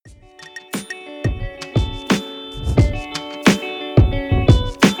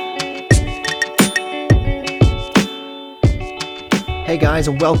guys,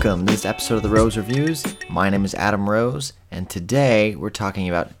 and welcome to this episode of the Rose Reviews. My name is Adam Rose, and today we're talking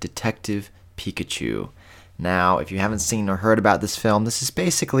about Detective Pikachu. Now, if you haven't seen or heard about this film, this is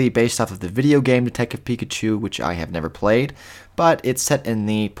basically based off of the video game Detective Pikachu, which I have never played, but it's set in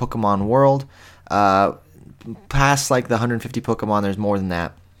the Pokemon world. Past like the 150 Pokemon, there's more than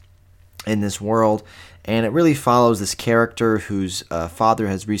that in this world, and it really follows this character whose father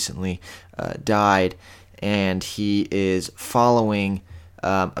has recently died, and he is following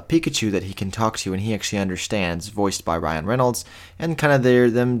a Pikachu that he can talk to and he actually understands, voiced by Ryan Reynolds, and kind of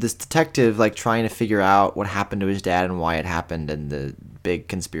this detective like trying to figure out what happened to his dad and why it happened and the big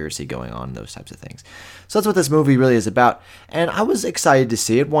conspiracy going on and those types of things. So that's what this movie really is about, and I was excited to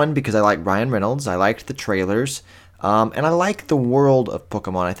see it, one, because I like Ryan Reynolds, I liked the trailers, and I like the world of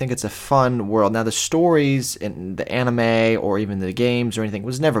Pokemon. I think it's a fun world. Now, the stories in the anime or even the games or anything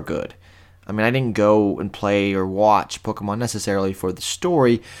was never good. I mean, I didn't go and play or watch Pokemon necessarily for the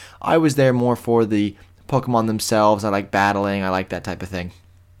story. I was there more for the Pokemon themselves. I like battling. I like that type of thing.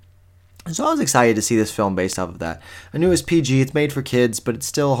 So I was excited to see this film based off of that. I knew it was PG. It's made for kids, but it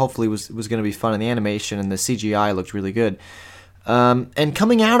still hopefully was going to be fun. And the animation and the CGI looked really good. And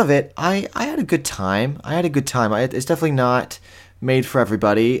coming out of it, I had a good time. It's definitely not made for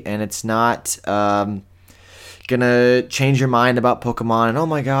everybody, and it's not gonna change your mind about Pokemon and oh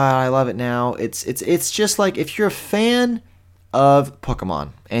my god, I love it now. It's just like, if you're a fan of Pokemon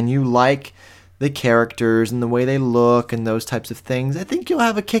and you like the characters and the way they look and those types of things, I think you'll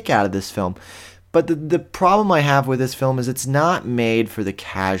have a kick out of this film. But the problem I have with this film is it's not made for the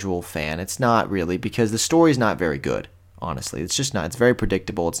casual fan. It's not really, because the story's not very good, honestly. It's just not. It's very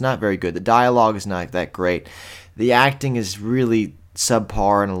predictable. It's not very good. The dialogue is not that great. The acting is really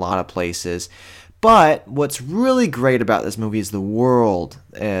subpar in a lot of places. But what's really great about this movie is the world.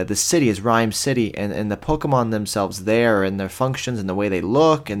 The city is Rhyme City, and the Pokemon themselves there, and their functions, and the way they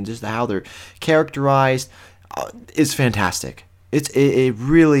look, and just how they're characterized is fantastic. It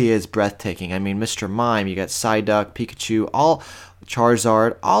really is breathtaking. I mean, Mr. Mime, you got Psyduck, Pikachu,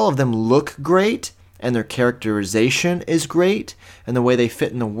 Charizard, all of them look great, and their characterization is great, and the way they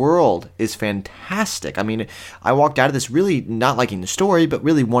fit in the world is fantastic. I mean, I walked out of this really not liking the story, but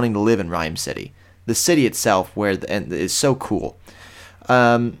really wanting to live in Rhyme City. The city itself is so cool.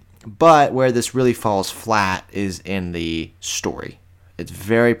 But where this really falls flat is in the story. It's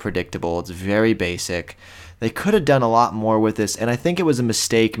very predictable. It's very basic. They could have done a lot more with this, and I think it was a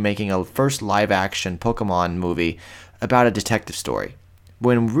mistake making a first live-action Pokemon movie about a detective story,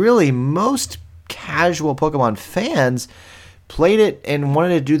 when really most casual Pokemon fans played it and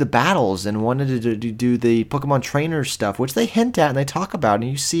wanted to do the battles and wanted to do the Pokemon trainer stuff, which they hint at and they talk about,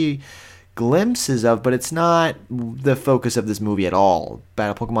 and you see glimpses of, but it's not the focus of this movie at all.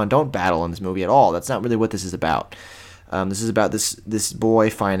 Pokemon don't battle in this movie at all. That's not really what this is about. This is about this boy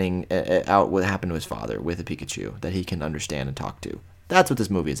finding out what happened to his father with a Pikachu that he can understand and talk to. That's what this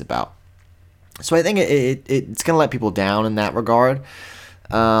movie is about. So I think it's going to let people down in that regard.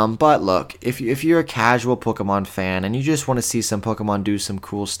 But look, if you're a casual Pokemon fan and you just want to see some Pokemon do some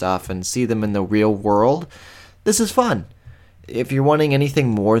cool stuff and see them in the real world, this is fun. If you're wanting anything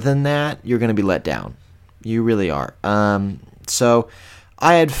more than that, you're going to be let down. You really are. So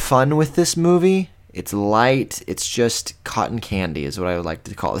I had fun with this movie. It's light. It's just cotton candy is what I would like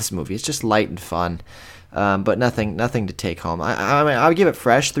to call this movie. It's just light and fun, but nothing to take home. I would give it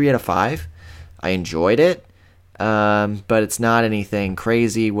fresh 3 out of 5. I enjoyed it. But it's not anything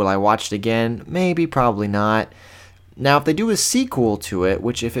crazy. Will I watch it again? Maybe, probably not. Now, if they do a sequel to it,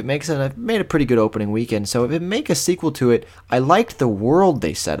 which if it makes it, I've made a pretty good opening weekend, so if it make a sequel to it, I liked the world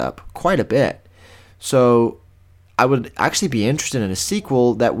they set up quite a bit. So I would actually be interested in a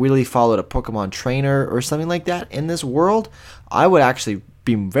sequel that really followed a Pokemon trainer or something like that in this world. I would actually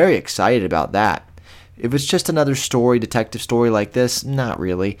be very excited about that. If it's just another story, detective story like this, not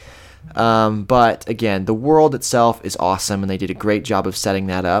really. But again, the world itself is awesome, and they did a great job of setting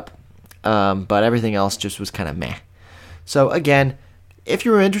that up. But everything else just was kind of meh. So again, if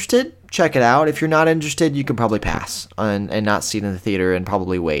you're interested, check it out. If you're not interested, you can probably pass and not see it in the theater and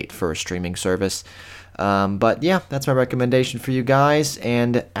probably wait for a streaming service. But yeah, that's my recommendation for you guys.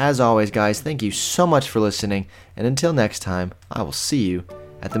 And as always, guys, thank you so much for listening. And until next time, I will see you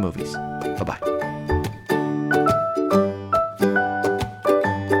at the movies. Bye-bye.